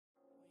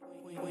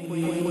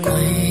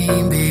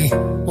Queen bee,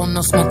 want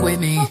no smoke with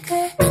me.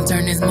 Then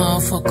turn this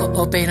motherfucker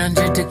up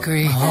 800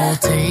 degrees. My whole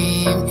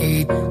team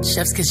eat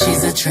chefs cause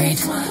she's a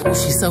treat. Ooh,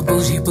 she's so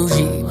bougie,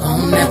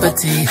 bon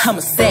appetit. I'm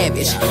a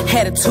savage,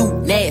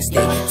 attitude nasty.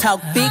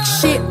 Talk big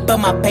shit, but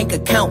my bank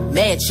account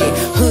match it.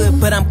 Hood,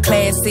 but I'm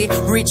classy.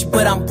 Rich,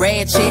 but I'm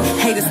ratchet.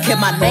 Haters kept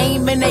my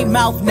name in their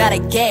mouth, not a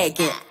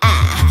gagging.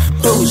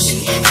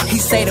 Bougie. He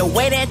say the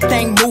way that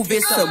thing move,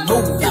 it's a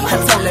movie. I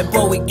told that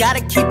boy we gotta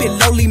keep it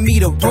lowly, me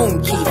the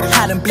room key.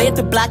 I done bled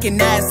the block and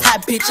now it's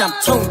hot, bitch, I'm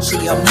Tunchi.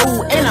 I'm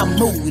mood and I'm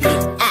moody.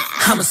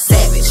 I'm a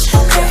savage.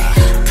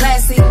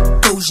 Classy,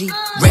 bougie,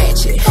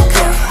 ratchet.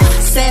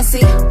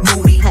 Sassy,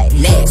 moody,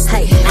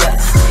 nasty.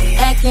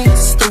 Acting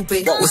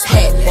stupid, what's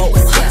happening?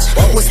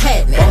 What's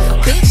happening?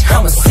 Bitch,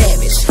 I'm a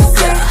savage.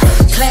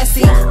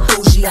 Classy,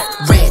 bougie,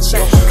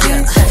 ratchet.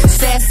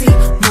 Sassy,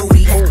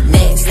 moody,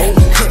 nasty.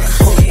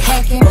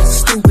 Hacking,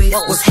 stupid,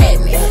 what's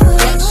happening?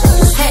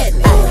 What's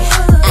happening?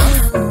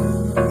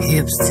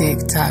 Hips tick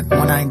tock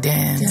when I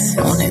dance.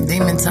 On that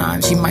demon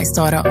time, she might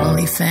start her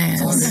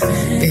OnlyFans.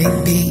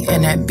 Big B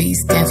and that B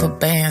stand for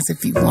bands.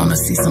 If you wanna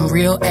see some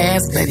real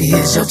ass, baby,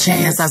 here's your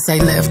chance. I say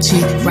left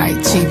cheek, right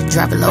cheek,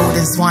 drop it low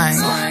and swing.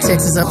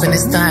 Texas up in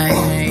this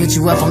thing, put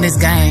you up on this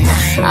game.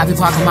 I be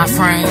parking my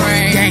frame,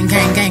 gang,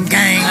 gang, gang,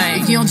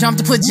 gang. If you don't jump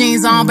to put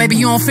jeans on, baby,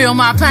 you don't feel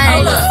my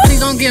pain. Please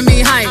don't give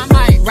me hype,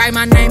 write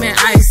my name in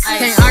ice.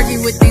 Can't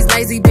argue with these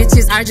lazy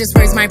bitches, I just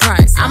raise my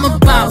price. I'm a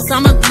boss,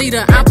 I'm a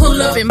leader, I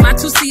pull up in my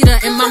two-seater,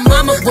 and my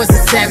mama was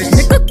a savage.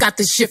 Nigga got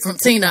this shit from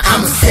Tina,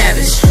 I'm a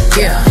savage,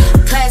 yeah.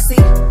 Classy,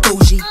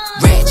 bougie,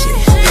 ratchet,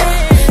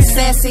 yeah.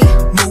 Sassy,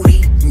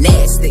 moody,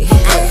 nasty,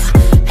 yeah.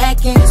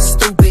 Acting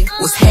stupid,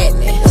 what's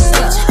happening?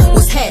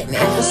 What's happening?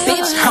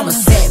 Bitch, I'm a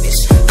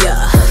savage,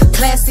 yeah.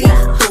 Classy,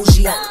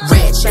 bougie,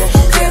 ratchet,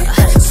 yeah.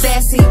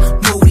 Sassy,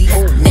 moody,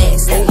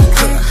 nasty,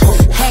 yeah.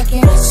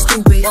 Hacking,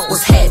 stupid,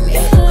 what's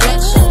happening?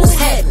 Bitch, what's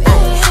happening?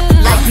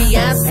 Like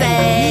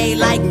Beyonce,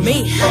 like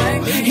me.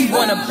 He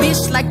want a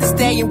bitch like the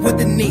stallion with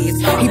the knees.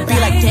 He be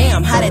like,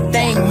 damn, how that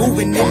thing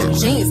moving in the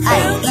jeans.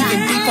 Ay, even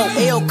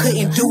D4L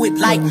couldn't do it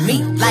like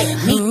me, like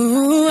me.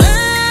 Ooh,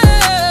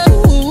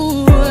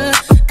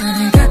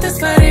 I got this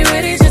body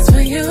ready just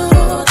for you.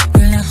 Girl,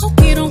 I hope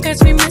you don't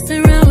catch me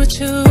messing around with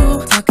you.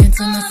 Talking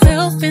to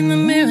myself in the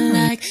mirror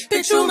like,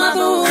 bitch, you my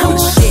boo. I'm the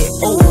shit,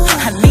 ooh.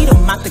 I need a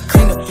mop to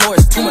clean the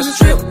floors, too much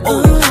drip,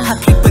 ooh. I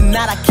keep a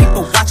knot, I keep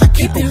a watch, I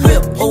keep a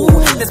whip, ooh.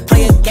 Let's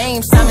play a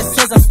game, Simon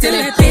says I'm still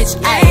a bitch,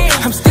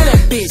 ayy. I'm still a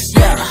bitch,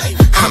 yeah.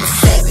 I'm a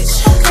savage,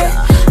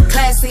 yeah.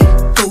 Classy,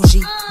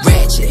 bougie,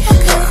 ratchet,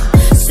 yeah.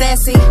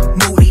 Sassy,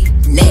 moody,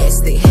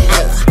 nasty,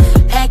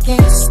 yeah.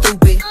 Acting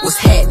stupid, what's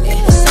happening?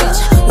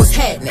 Bitch, what's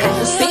happening?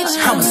 Bitch,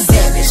 I'm a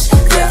savage,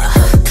 yeah.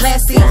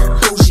 Classy,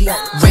 bougie,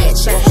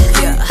 ratchet,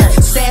 yeah.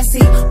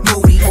 Sassy,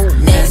 moody,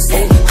 nasty,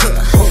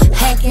 yeah.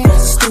 Hacking,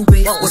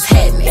 stupid, what's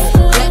happening?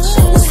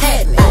 Bitch, what's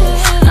happening?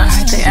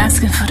 They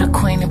asking for the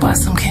queen to buy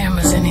some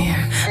cameras in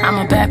here. I'm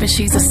a bad bitch,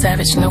 she's a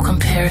savage, no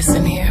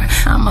comparison here.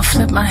 I'ma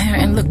flip my hair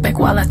and look back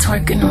while I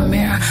twerk in the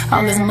mirror.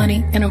 All this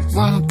money in a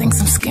room, think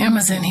some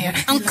scammers in here.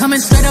 I'm coming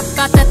straight up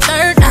out that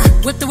third.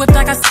 Whip the whip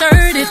like I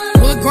stirred it.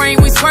 Wood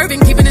grain, we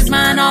swerving, keeping his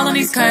mind all on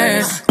these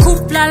curves.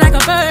 Coop fly like a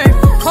bird,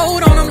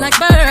 cold on them like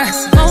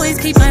birds. Always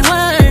keep my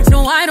word,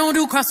 no I don't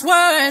do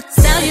crosswords.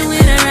 Sell you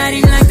in a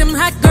riding like them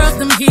hot girls,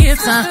 them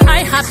hits.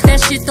 I hop that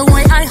shit the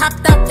way I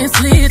hopped up and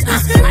slid.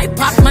 I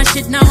pop my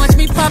shit, now watch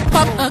me pop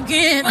up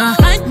again.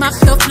 I mop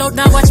the float,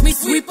 now watch me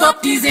sweep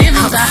up these ends.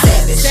 I'm a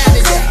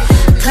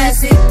savage,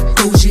 classy,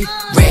 bougie,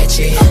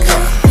 ratchet,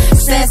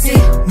 sassy,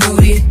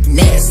 moody,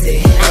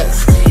 nasty,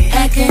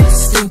 acting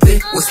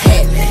stupid, what's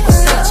happening?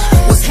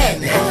 What's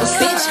happening?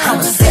 Bitch, I'm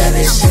a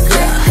savage,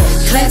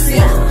 classy,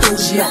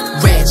 bougie,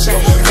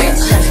 ratchet,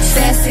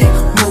 sassy,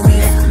 moody,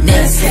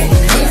 nasty,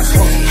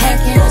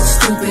 acting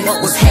stupid,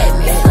 what's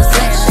happening?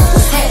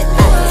 What's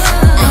happening?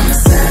 I'm a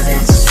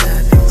savage.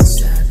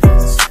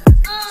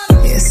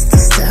 It's the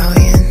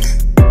stallion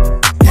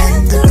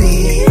and the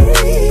bee.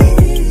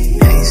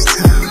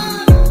 H-Town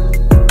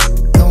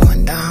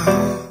going down.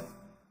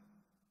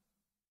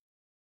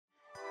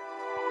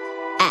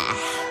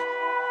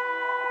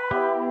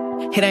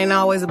 It ain't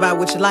always about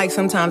what you like,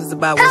 sometimes it's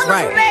about what's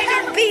right.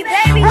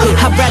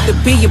 I'd rather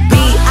be a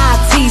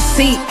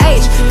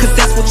B-I-T-C-H, cause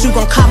that's what you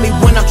gon' call me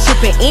when I'm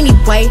trippin'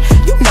 anyway.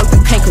 You know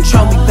you can't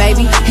control me,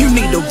 baby. You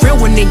need a real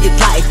one in your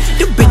life.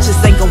 The bitches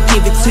ain't gon'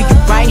 give it to you,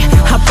 right?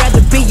 I'd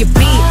rather be a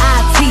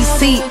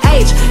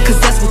B-I-T-C-H, cause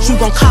that's what you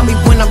gon' call me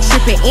when I'm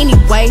trippin'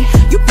 anyway.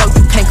 You know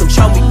you can't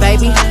control me,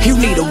 baby. You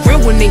need a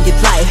real one in your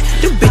life.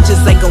 The bitches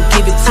ain't gon'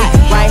 give it to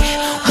you, right?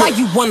 Why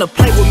you wanna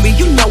play with me?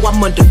 You know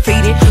I'm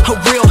undefeated. A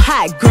real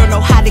hot girl know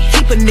how to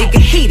keep a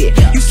nigga heated.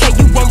 You say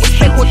you want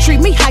respect, well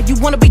treat me how you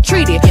wanna be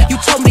treated. You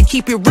told me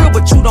keep it real,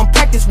 but you don't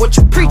practice what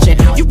you preaching.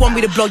 You want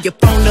me to blow your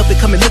phone up and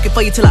come and looking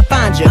for you till I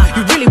find you.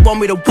 You really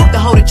want me to whoop the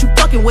hoe that you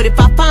fucking with if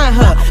I find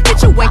her.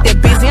 Bitch, you ain't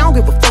that busy, I don't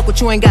give a fuck what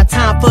you ain't got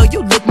time for.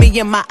 You look me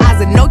in my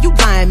eyes and know you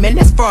lying, man,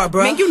 that's far,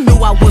 bruh. Man, you knew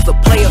I was a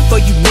player, for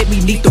you let me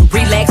need to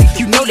relax.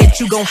 You know that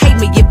you gon' hate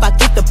me if I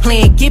get the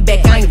plan, get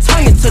back. I ain't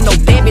turning to no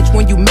damage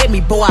when you met me,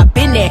 boy, I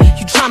been there.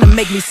 You tryna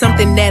make me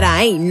something that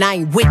I ain't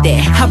with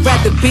that. I'd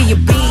rather be a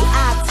B.I.